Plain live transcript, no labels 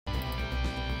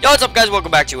Yo, what's up, guys?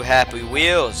 Welcome back to Happy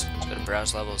Wheels. Let's go to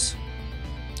browse levels.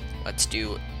 Let's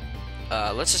do,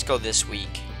 let's just go this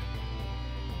week.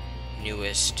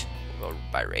 Newest, we'll go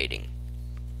by rating.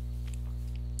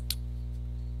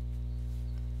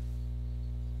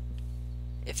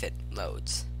 If it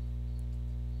loads.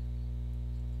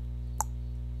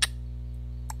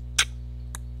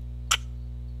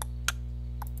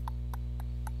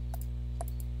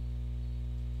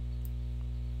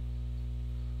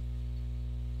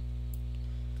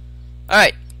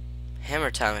 Alright, hammer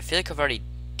time. I feel like I've already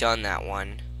done that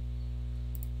one.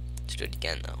 Let's do it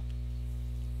again, though.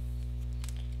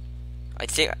 I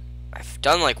think I've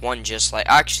done like one just like...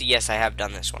 Actually, yes, I have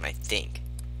done this one, I think.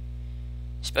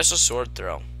 Special sword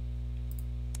throw.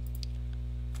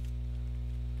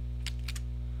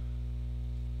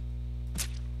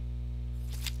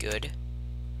 Good.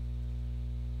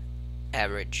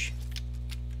 Average.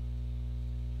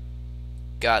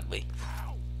 Godly.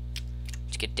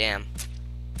 Let's get damn.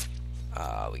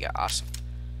 We got awesome.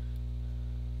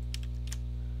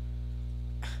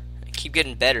 I keep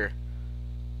getting better.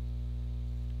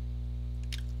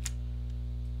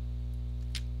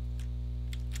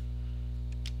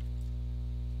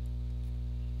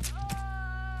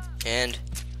 And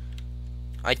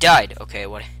I died. Okay,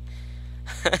 what?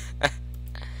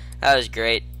 That was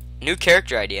great. New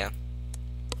character idea.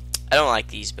 I don't like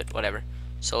these, but whatever.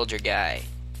 Soldier guy.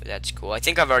 That's cool. I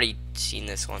think I've already seen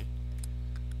this one.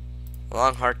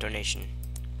 Long heart donation.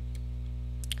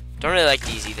 Don't really like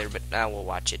these either, but now we'll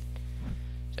watch it.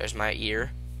 There's my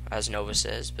ear, as Nova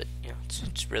says, but you know,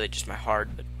 it's really just my heart,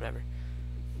 but whatever.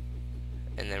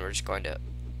 And then we're just going to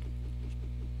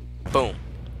boom.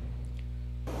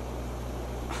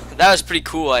 That was pretty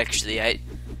cool, actually. That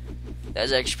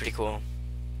was actually pretty cool.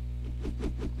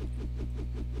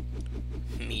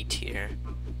 Meat here.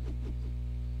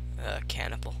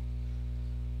 Cannibal.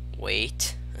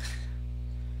 Wait.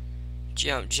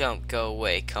 Jump, jump, go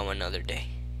away, come another day.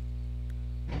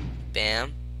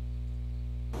 Bam.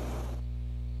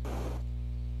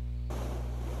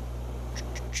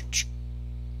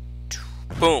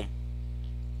 Boom.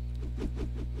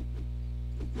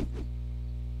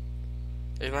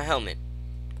 There's my helmet.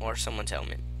 Or someone's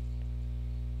helmet.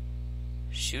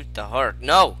 Shoot the heart.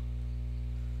 No!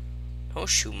 Don't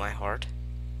shoot my heart.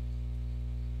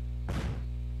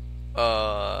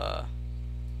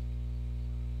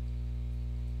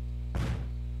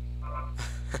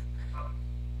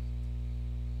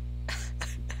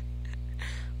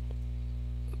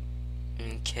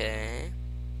 Okay.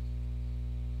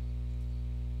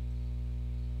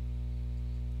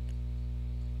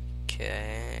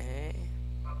 Okay.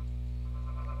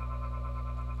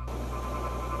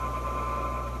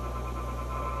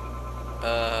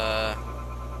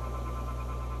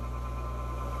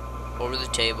 Over the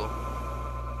table.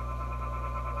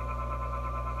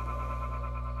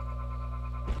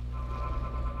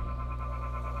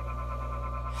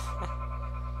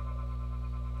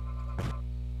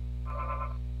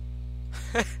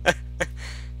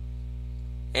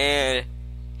 And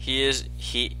his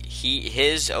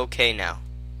okay now.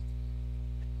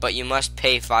 But you must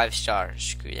pay 5 stars.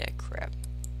 Screw that crap.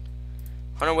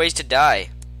 100 ways to die.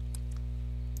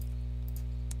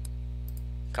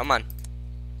 Come on.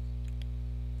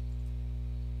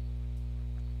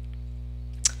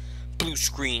 Blue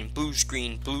screen, blue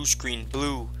screen, blue screen,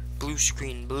 blue. Blue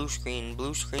screen, blue screen,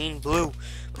 blue screen, blue.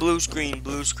 Blue screen,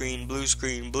 blue screen, blue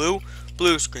screen, blue.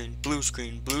 Blue screen, blue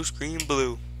screen, blue screen,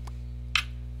 blue.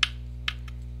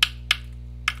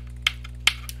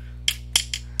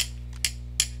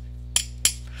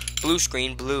 Blue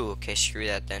screen, blue. Okay, screw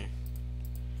that then.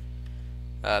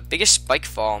 Biggest spike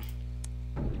fall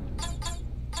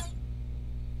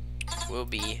will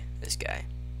be this guy.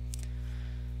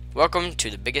 Welcome to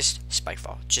the biggest spike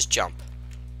fall. Just jump.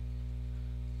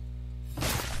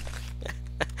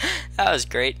 That was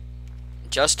great.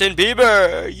 Justin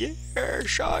Bieber! Yeah,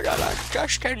 shout out to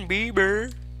Justin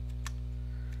Bieber.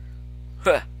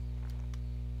 Huh.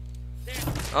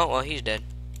 Oh, well, he's dead.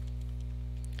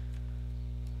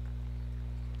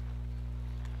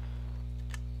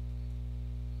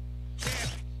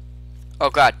 Oh,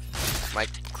 God. My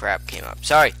crap came up.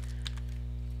 Sorry.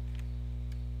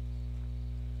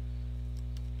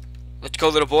 Let's go,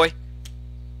 little boy.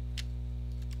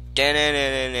 Don't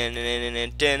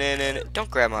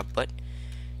grab my butt.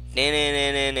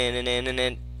 This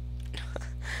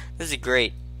is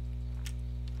great.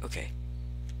 Okay.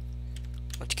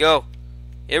 Let's go.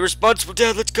 Irresponsible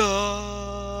dad, let's go.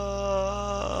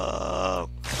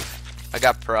 I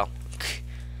got pro.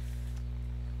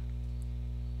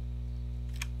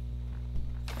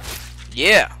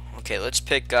 Yeah. Okay, let's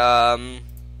pick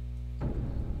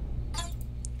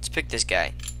pick this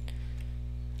guy.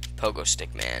 Pogo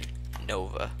Stick Man.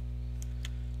 Nova.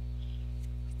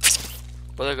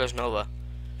 Well, there goes Nova.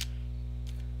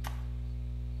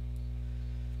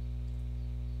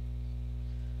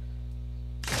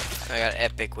 I got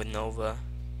Epic with Nova.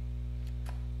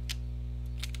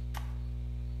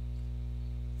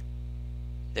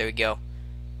 There we go.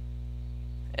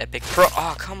 Epic Pro.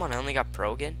 Oh, come on. I only got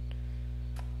Pro again.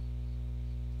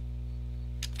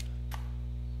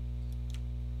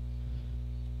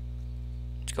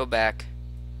 Let's go back.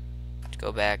 Let's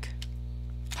go back.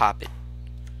 Pop it.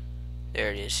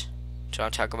 There it is. That's what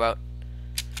I'm talking about.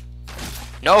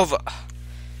 Nova.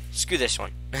 Screw this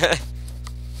one.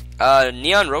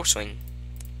 Neon Rope Swing.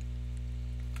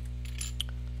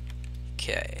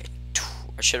 Okay.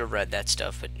 I should have read that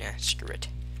stuff, but nah, screw it.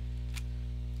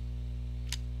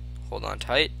 Hold on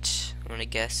tight. I'm gonna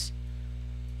guess.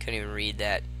 Couldn't even read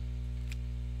that.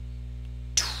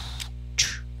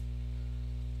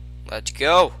 Let's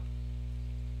go.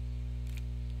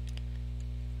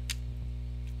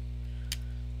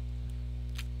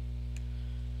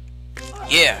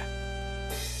 Yeah.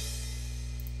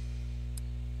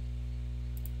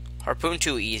 Harpoon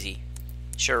too easy.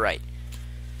 Sure, right.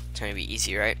 It's gonna be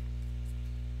easy, right?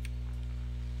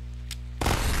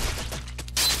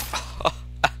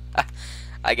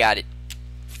 I got it.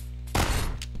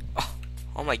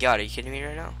 Oh my god, are you kidding me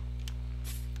right now?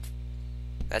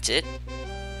 That's it?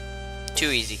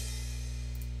 Too easy.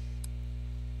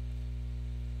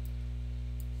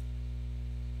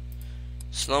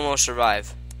 Slow-mo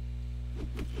survive.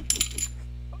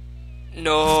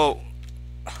 No.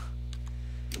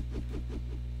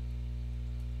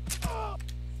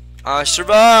 I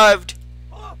survived.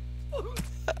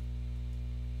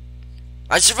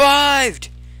 I survived.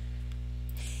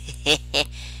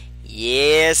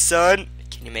 Yeah, son.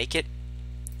 Can you make it?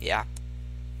 Yeah.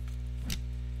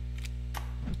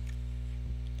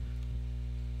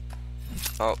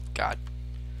 Oh, God.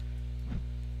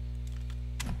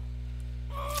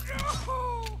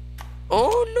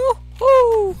 Oh, no.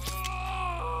 Oh,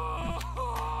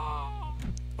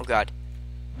 oh God.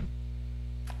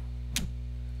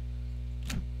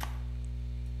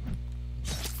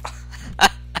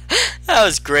 That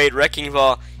was great. Wrecking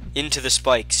ball into the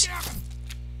spikes.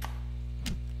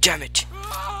 Damn it.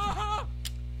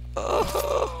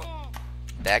 Oh.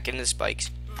 Back into the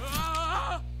spikes.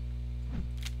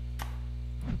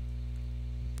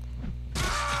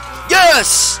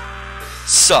 Yes!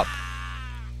 Sup.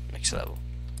 Next level.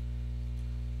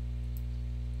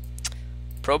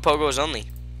 Pro Pogos only.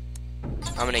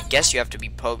 I'm gonna guess you have to be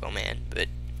Pogo Man, but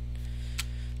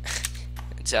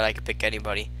it said I could pick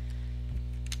anybody.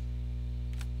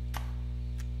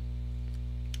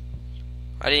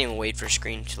 I didn't even wait for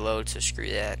screen to load, so screw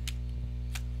that.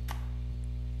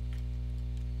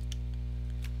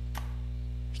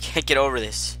 I can't get over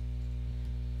this.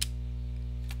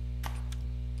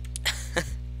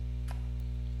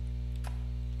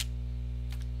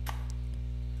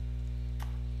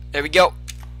 There we go.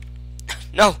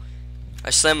 No! I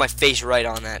slammed my face right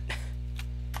on that.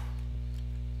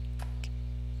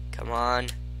 Come on.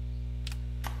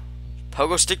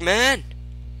 Pogo Stick Man!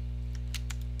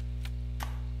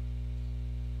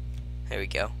 There we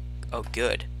go. Oh,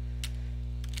 good.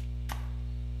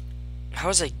 How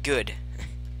was I good?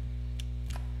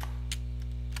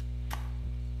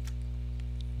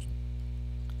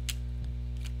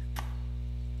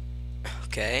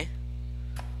 Okay.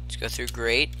 Let's go through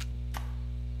great.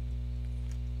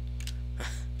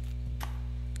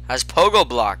 How's Pogo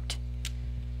blocked?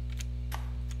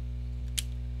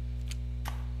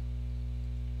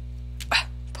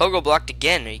 Pogo blocked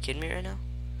again. Are you kidding me right now?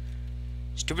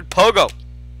 Stupid Pogo.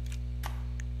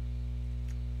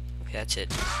 Okay, that's it.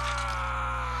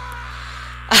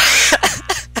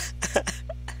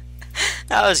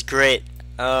 That was great.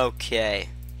 Okay.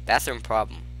 Bathroom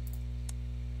problem.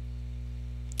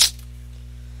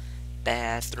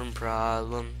 Bathroom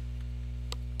problem.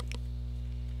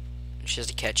 She has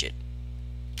to catch it.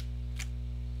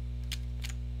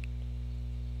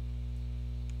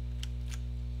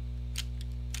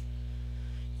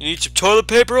 You need some toilet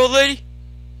paper, old lady?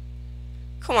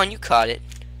 Come on, you caught it.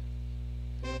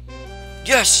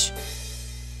 Yes!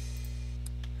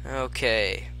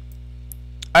 Okay.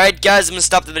 Alright, guys, I'm going to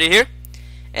stop the video here.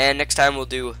 And next time we'll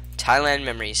do Thailand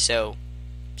memories. So,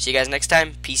 see you guys next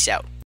time. Peace out.